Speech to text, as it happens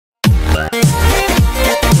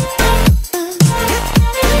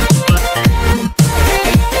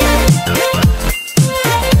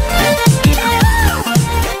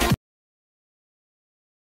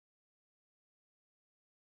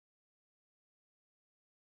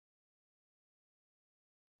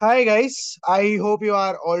Hi guys, I hope you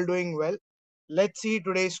are all doing well. Let's see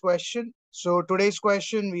today's question. So, today's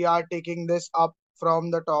question we are taking this up from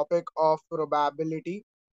the topic of probability.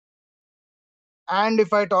 And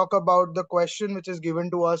if I talk about the question which is given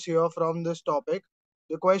to us here from this topic,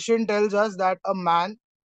 the question tells us that a man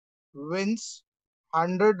wins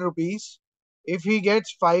 100 rupees if he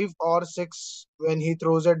gets 5 or 6 when he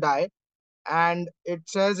throws a die, and it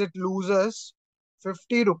says it loses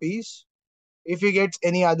 50 rupees if he gets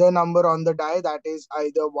any other number on the die, that is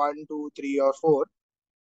either 1, 2, 3, or 4.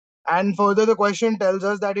 And further, the question tells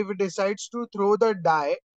us that if he decides to throw the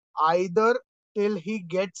die either till he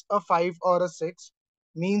gets a 5 or a 6,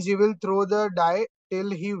 means he will throw the die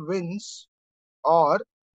till he wins, or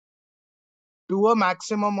to a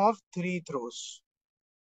maximum of 3 throws.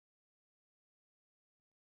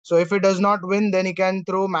 So if he does not win, then he can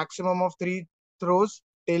throw maximum of 3 throws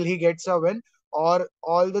till he gets a win, or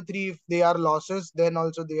all the three, if they are losses, then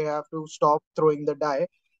also they have to stop throwing the die.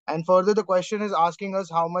 And further, the question is asking us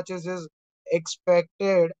how much is his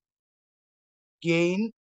expected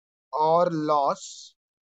gain or loss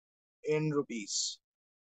in rupees.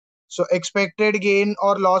 So expected gain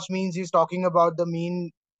or loss means he's talking about the mean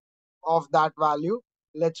of that value.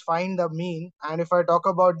 Let's find the mean. And if I talk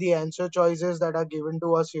about the answer choices that are given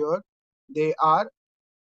to us here, they are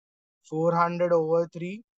 400 over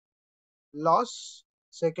 3 loss.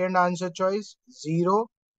 Second answer choice 0.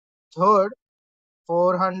 Third,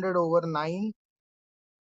 400 over 9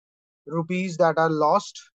 rupees that are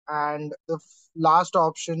lost. And the last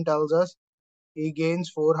option tells us he gains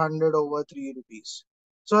 400 over 3 rupees.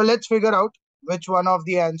 So let's figure out which one of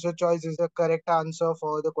the answer choice is the correct answer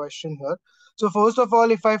for the question here. So first of all,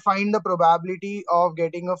 if I find the probability of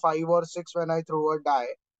getting a 5 or 6 when I throw a die,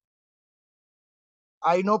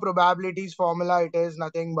 I know probabilities formula, it is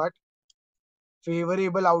nothing but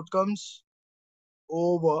favorable outcomes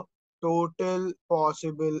over total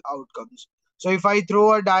possible outcomes. So if I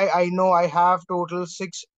throw a die, I know I have total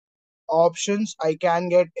 6 options. I can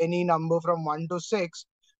get any number from 1 to 6,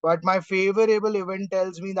 but my favorable event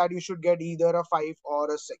tells me that you should get either a 5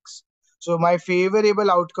 or a 6. So my favorable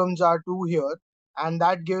outcomes are 2 here, and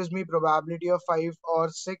that gives me probability of 5 or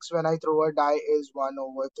 6 when I throw a die is 1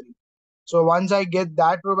 over 3. So once I get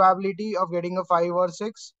that probability of getting a 5 or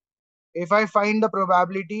 6, if I find the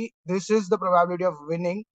probability, this is the probability of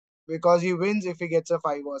winning, because he wins if he gets a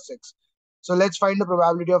 5 or 6. So let's find the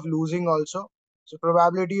probability of losing also. So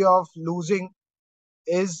probability of losing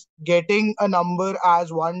is getting a number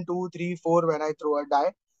as 1, 2, 3, 4 when I throw a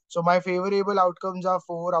die. So my favorable outcomes are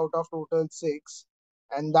 4 out of total 6.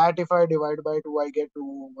 And that if I divide by 2, I get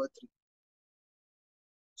 2 over 3.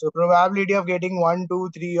 So probability of getting 1, 2,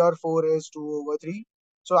 3, or 4 is 2 over 3.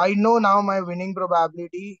 So I know now my winning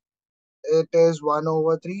probability, it is 1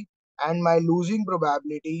 over 3, and my losing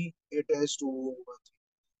probability, it is 2 over 3.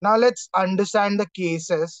 Now let's understand the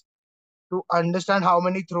cases to understand how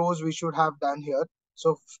many throws we should have done here.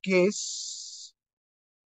 So case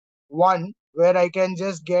 1, where I can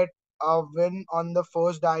just get a win on the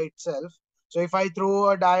first die itself. So if I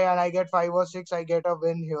throw a die and I get 5 or 6, I get a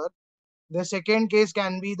win here. The second case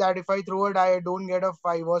can be that if I throw a die, I don't get a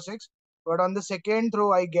 5 or 6, but on the second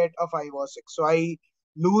throw, I get a 5 or 6. So I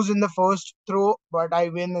lose in the first throw, but I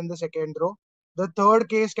win in the second throw. The third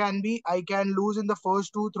case can be I can lose in the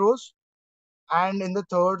first 2 throws, and in the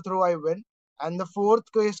third throw, I win. And the fourth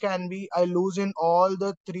case can be I lose in all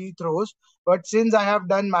the 3 throws, but since I have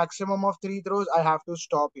done maximum of 3 throws, I have to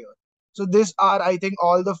stop here. So these are, I think,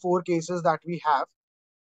 all the 4 cases that we have.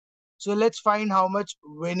 So let's find how much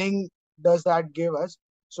winning does that give us.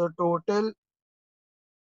 So total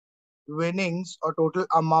winnings or total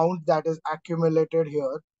amount that is accumulated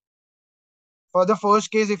here. For the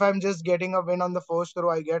first case, if I'm just getting a win on the first throw,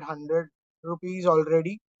 I get 100 rupees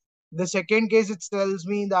already. The second case, it tells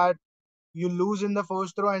me that you lose in the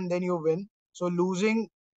first throw and then you win. So losing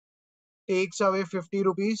takes away 50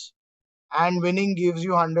 rupees and winning gives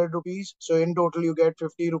you 100 rupees. So in total, you get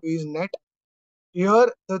 50 rupees net. Here,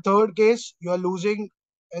 the third case, you are losing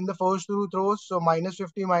in the first 2 throws, so minus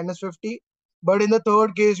 50, minus 50. But in the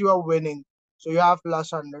third case, you are winning. So you have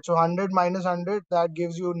plus 100. So 100 minus 100, that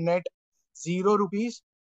gives you net 0 rupees.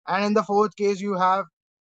 And in the fourth case, you have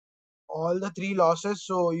all the 3 losses.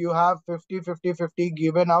 So you have 50, 50, 50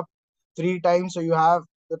 given up 3 times. So you have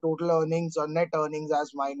the total earnings or net earnings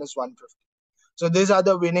as minus 150. So these are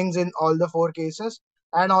the winnings in all the 4 cases.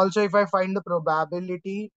 And also, if I find the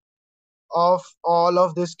probability of all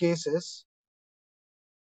of these cases,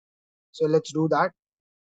 so let's do that.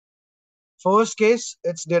 First case,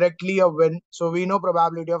 it's directly a win. So we know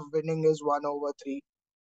probability of winning is 1 over 3.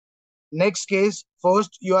 Next case,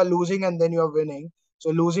 first you are losing and then you are winning. So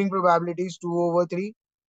losing probability is 2 over 3.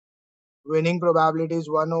 Winning probability is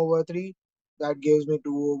 1 over 3. That gives me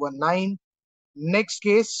 2 over 9. Next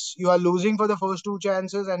case, you are losing for the first two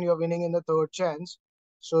chances and you are winning in the third chance.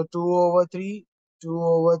 So 2 over 3, 2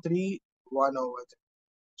 over 3, 1 over 3.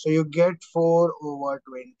 So you get 4 over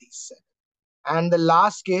 27. And the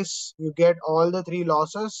last case, you get all the three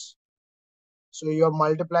losses. So you're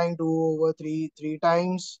multiplying 2 over 3 three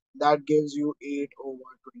times. That gives you 8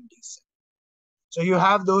 over 27. So you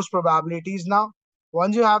have those probabilities now.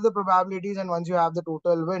 Once you have the probabilities and once you have the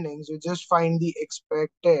total winnings, you just find the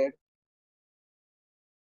expected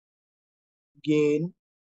gain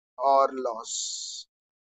or loss.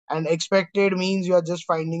 And expected means you are just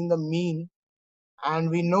finding the mean. And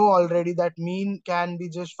we know already that mean can be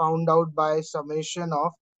just found out by summation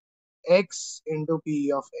of x into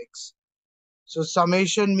p of x. So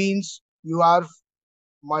summation means you are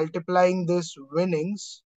multiplying this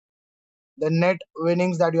winnings, the net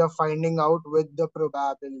winnings that you are finding out with the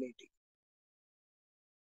probability.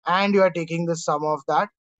 And you are taking the sum of that.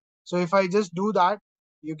 So if I just do that,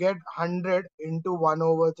 you get 100 into 1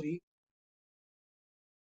 over 3.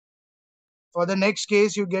 For the next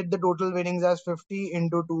case, you get the total winnings as 50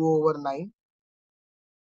 into 2 over 9.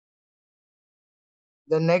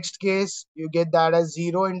 The next case, you get that as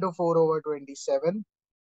 0 into 4 over 27.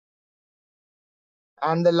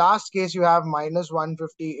 And the last case, you have minus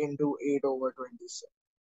 150 into 8 over 27.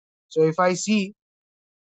 So if I see,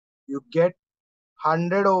 you get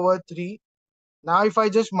 100 over 3. Now, if I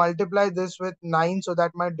just multiply this with 9 so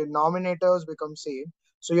that my denominators become same,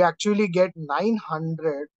 so you actually get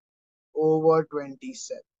 900 over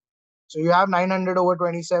 27. So you have 900 over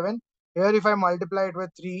 27. Here, if I multiply it with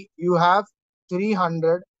 3, you have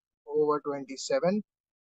 300 over 27.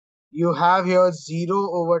 You have here 0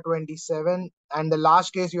 over 27. And the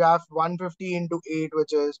last case, you have 150 into 8,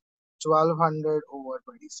 which is 1200 over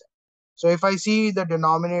 27. So if I see the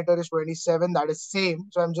denominator is 27, that is same.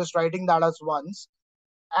 So I'm just writing that as ones.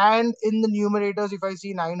 And in the numerators, if I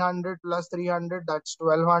see 900 plus 300, that's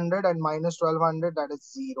 1200, and minus 1200, that is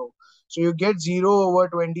 0. So you get 0 over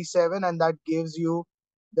 27, and that gives you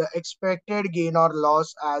the expected gain or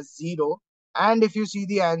loss as 0. And if you see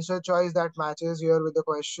the answer choice that matches here with the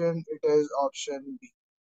question, it is option B.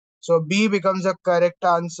 So B becomes the correct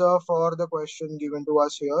answer for the question given to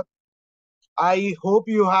us here. I hope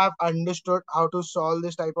you have understood how to solve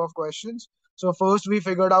this type of questions. So first we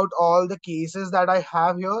figured out all the cases that I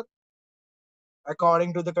have here.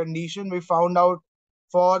 According to the condition, we found out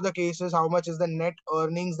for the cases how much is the net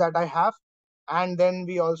earnings that I have. And then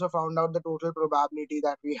we also found out the total probability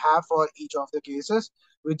that we have for each of the cases.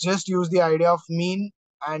 We just use the idea of mean,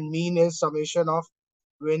 and mean is summation of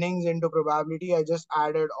winnings into probability. I just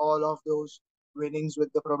added all of those winnings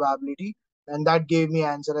with the probability, and that gave me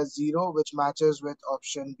answer as 0, which matches with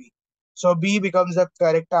option B. So B becomes the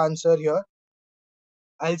correct answer here.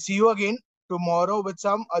 I'll see you again tomorrow with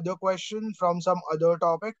some other question from some other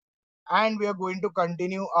topic. And we are going to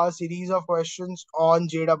continue our series of questions on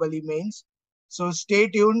JEE mains. So stay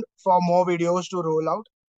tuned for more videos to roll out.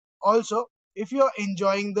 Also, if you're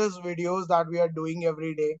enjoying these videos that we are doing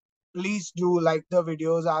every day, please do like the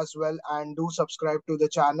videos as well and do subscribe to the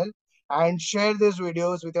channel and share these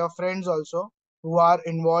videos with your friends also who are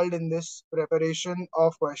involved in this preparation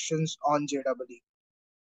of questions on JEE.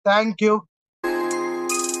 Thank you.